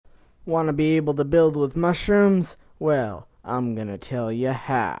Want to be able to build with mushrooms? Well, I'm gonna tell you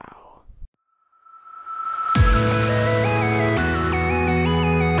how.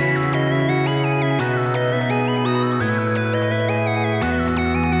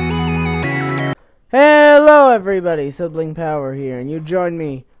 Hello everybody, Sibling Power here, and you join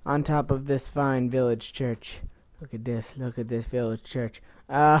me on top of this fine village church. Look at this village church.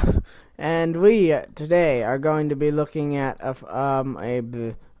 And we today are going to be looking at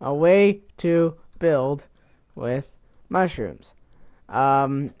a way to build with mushrooms.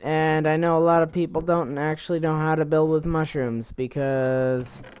 And I know a lot of people don't actually know how to build with mushrooms,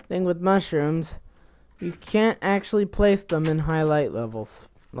 because the thing with mushrooms, you can't actually place them in high light levels.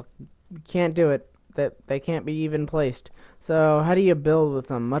 Look, you can't do it. That they can't be even placed. So how do you build with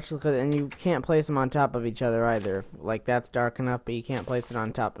them? And you can't place them on top of each other either. Like, that's dark enough, but you can't place it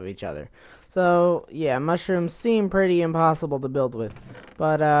on top of each other. So yeah, mushrooms seem pretty impossible to build with.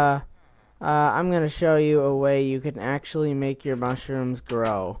 But I'm gonna show you a way you can actually make your mushrooms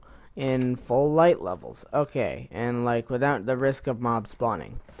grow in full light levels. Okay, and like without the risk of mob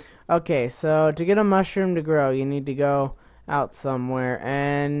spawning. Okay, so to get a mushroom to grow, you need to go out somewhere,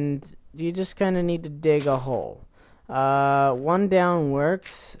 and you just kind of need to dig a hole. One down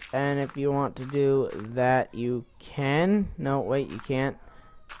works, and if you want to do that, you can. No, wait, you can't.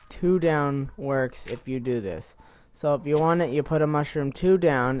 Two down works if you do this. So if you want it, you put a mushroom two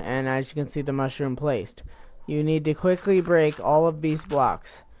down, and as you can see, the mushroom placed. You need to quickly break all of these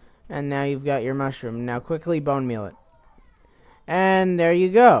blocks, and now you've got your mushroom. Now quickly bone meal it. And there you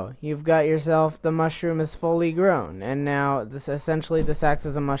go. You've got yourself, the mushroom is fully grown. And now this acts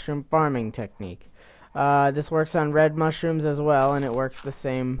as a mushroom farming technique. This works on red mushrooms as well, and it works the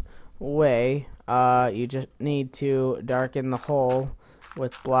same way. You just need to darken the hole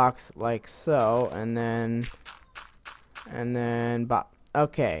with blocks like so, and then bop.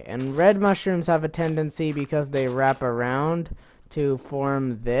 Okay, and red mushrooms have a tendency, because they wrap around, to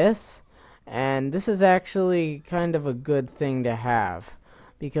form this. And this is actually kind of a good thing to have,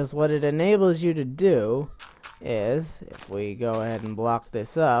 because what it enables you to do is, if we go ahead and block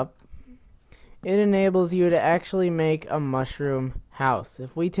this up, it enables you to actually make a mushroom house.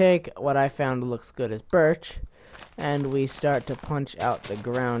 If we take what I found looks good as birch, and we start to punch out the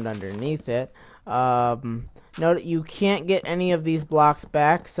ground underneath it, note you can't get any of these blocks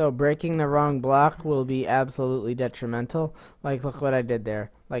back, so breaking the wrong block will be absolutely detrimental. Like, look what I did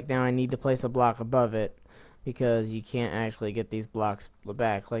there. Like, now I need to place a block above it, because you can't actually get these blocks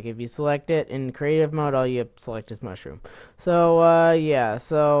back. Like, if you select it in creative mode, all you select is mushroom. So, yeah,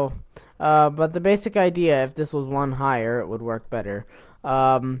 so, but the basic idea, if this was one higher, it would work better,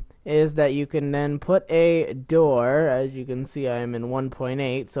 is that you can then put a door. As you can see, I am in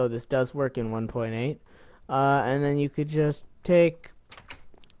 1.8, so this does work in 1.8, and then you could just take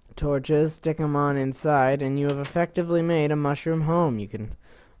torches, stick them on inside, and you have effectively made a mushroom home. You can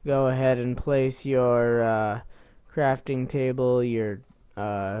go ahead and place your crafting table, your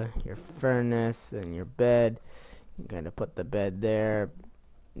furnace, and your bed. You can kind of put the bed there.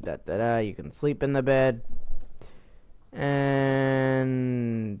 You can sleep in the bed,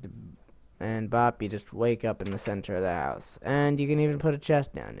 and bop, you just wake up in the center of the house. And you can even put a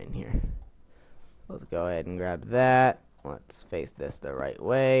chest down in here. Let's go ahead and grab that. Let's face this the right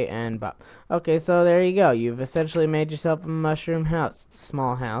way, and bop. Okay, so there you go. You've essentially made yourself a mushroom house. It's a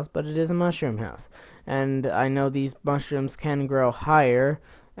small house, but it is a mushroom house. And I know these mushrooms can grow higher,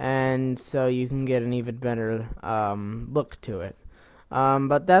 and so you can get an even better look to it.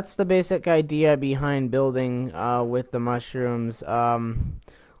 But that's the basic idea behind building with the mushrooms.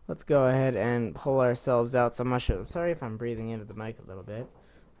 Let's go ahead and pull ourselves out some mushrooms. Sorry if I'm breathing into the mic a little bit.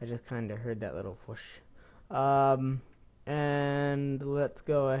 I just kind of heard that little whoosh. And let's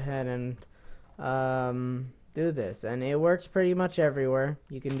go ahead and do this, and it works pretty much everywhere.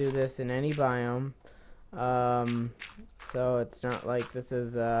 You can do this in any biome, so it's not like this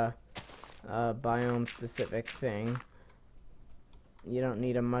is a biome specific thing. You don't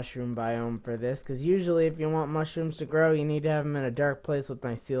need a mushroom biome for this, because usually if you want mushrooms to grow, you need to have them in a dark place with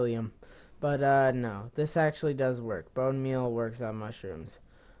mycelium. But no, this actually does work. Bone meal works on mushrooms.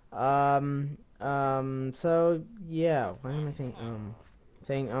 So, yeah, why am I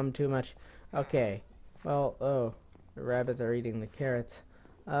saying too much? Okay, well, oh, the rabbits are eating the carrots.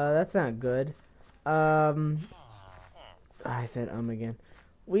 That's not good. I said again.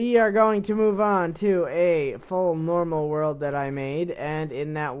 We are going to move on to a full normal world that I made, and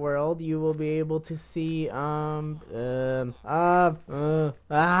in that world, you will be able to see, you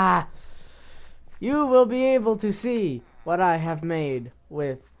will be able to see what I have made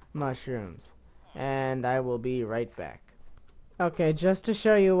with mushrooms. And I will be right back. Okay, just to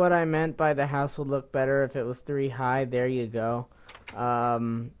show you what I meant by the house would look better if it was 3 high, there you go.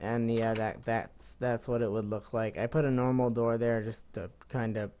 And yeah, that's what it would look like. I put a normal door there just to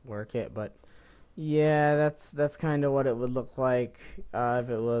kind of work it, but yeah, that's kind of what it would look like if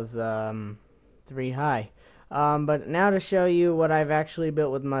it was 3 high. But now to show you what I've actually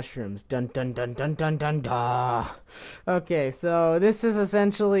built with mushrooms. Dun dun dun dun dun dun dun. Okay, so this is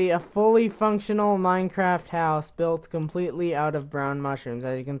essentially a fully functional Minecraft house built completely out of brown mushrooms.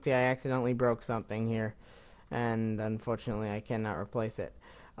 As you can see, I accidentally broke something here, and unfortunately I cannot replace it.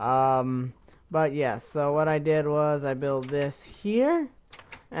 But yes, so what I did was I built this here,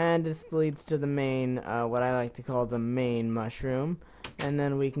 and this leads to the main, what I like to call the main mushroom. And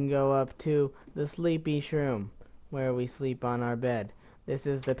then we can go up to the sleepy shroom, where we sleep on our bed. This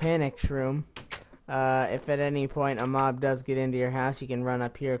is the panic shroom. If at any point a mob does get into your house, you can run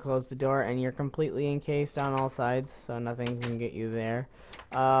up here, close the door, and you're completely encased on all sides, so nothing can get you there.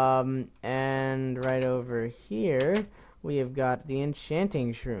 And right over here, we have got the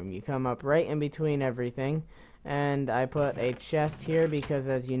enchanting shroom. You come up right in between everything. And I put a chest here because,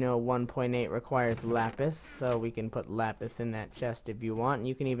 as you know, 1.8 requires lapis, so we can put lapis in that chest if you want. And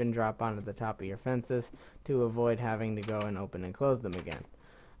you can even drop onto the top of your fences to avoid having to go and open and close them again.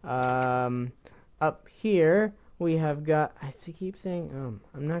 Up here, we have got, keep saying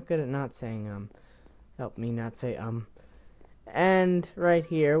I'm not good at not saying help me not say And right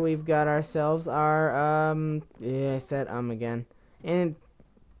here, we've got ourselves our, yeah, I said again. And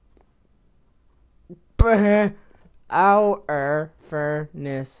our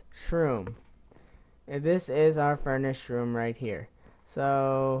furnace shroom. This is our furnace shroom right here.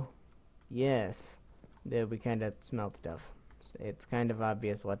 So, yes, we kind of smelt stuff. It's kind of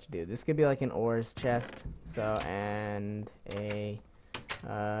obvious what to do. This could be like an ores chest, and a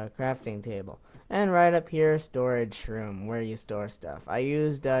crafting table. And right up here, storage room, where you store stuff. I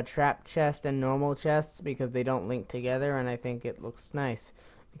used trap chest and normal chests because they don't link together, and I think it looks nice.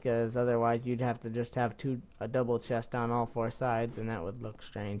 Because otherwise you'd have to just have a double chest on all 4 sides, and that would look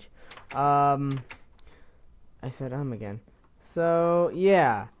strange. I said again. So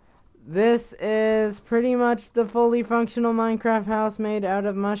yeah, this is pretty much the fully functional Minecraft house made out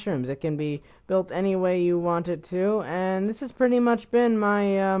of mushrooms. It can be built any way you want it to, and this has pretty much been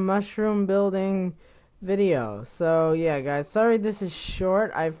my mushroom building video. So yeah, guys, sorry this is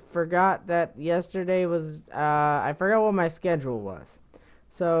short. I forgot that yesterday was I forgot what my schedule was.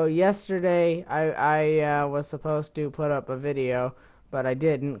 So yesterday I was supposed to put up a video, but I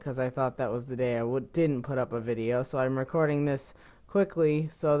didn't because I thought that was the day I didn't put up a video. So I'm recording this quickly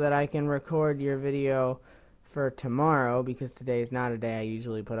so that I can record your video for tomorrow, because today is not a day I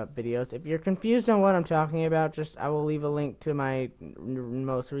usually put up videos. If you're confused on what I'm talking about, I will leave a link to my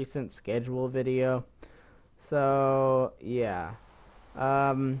most recent schedule video. So yeah.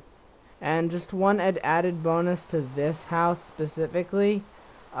 And just one added bonus to this house specifically.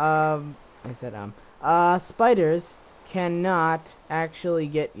 Spiders cannot actually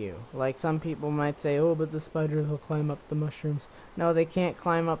get you. Like some people might say, oh, but the spiders will climb up the mushrooms. No, they can't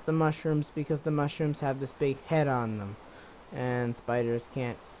climb up the mushrooms because the mushrooms have this big head on them. And spiders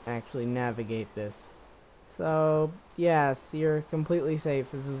can't actually navigate this. So, yes, you're completely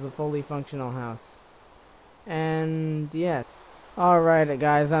safe. This is a fully functional house. And, yeah. Alright,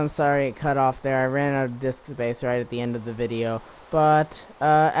 guys, I'm sorry it cut off there. I ran out of disk space right at the end of the video. But,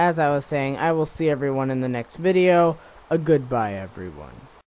 as I was saying, I will see everyone in the next video. Goodbye, everyone.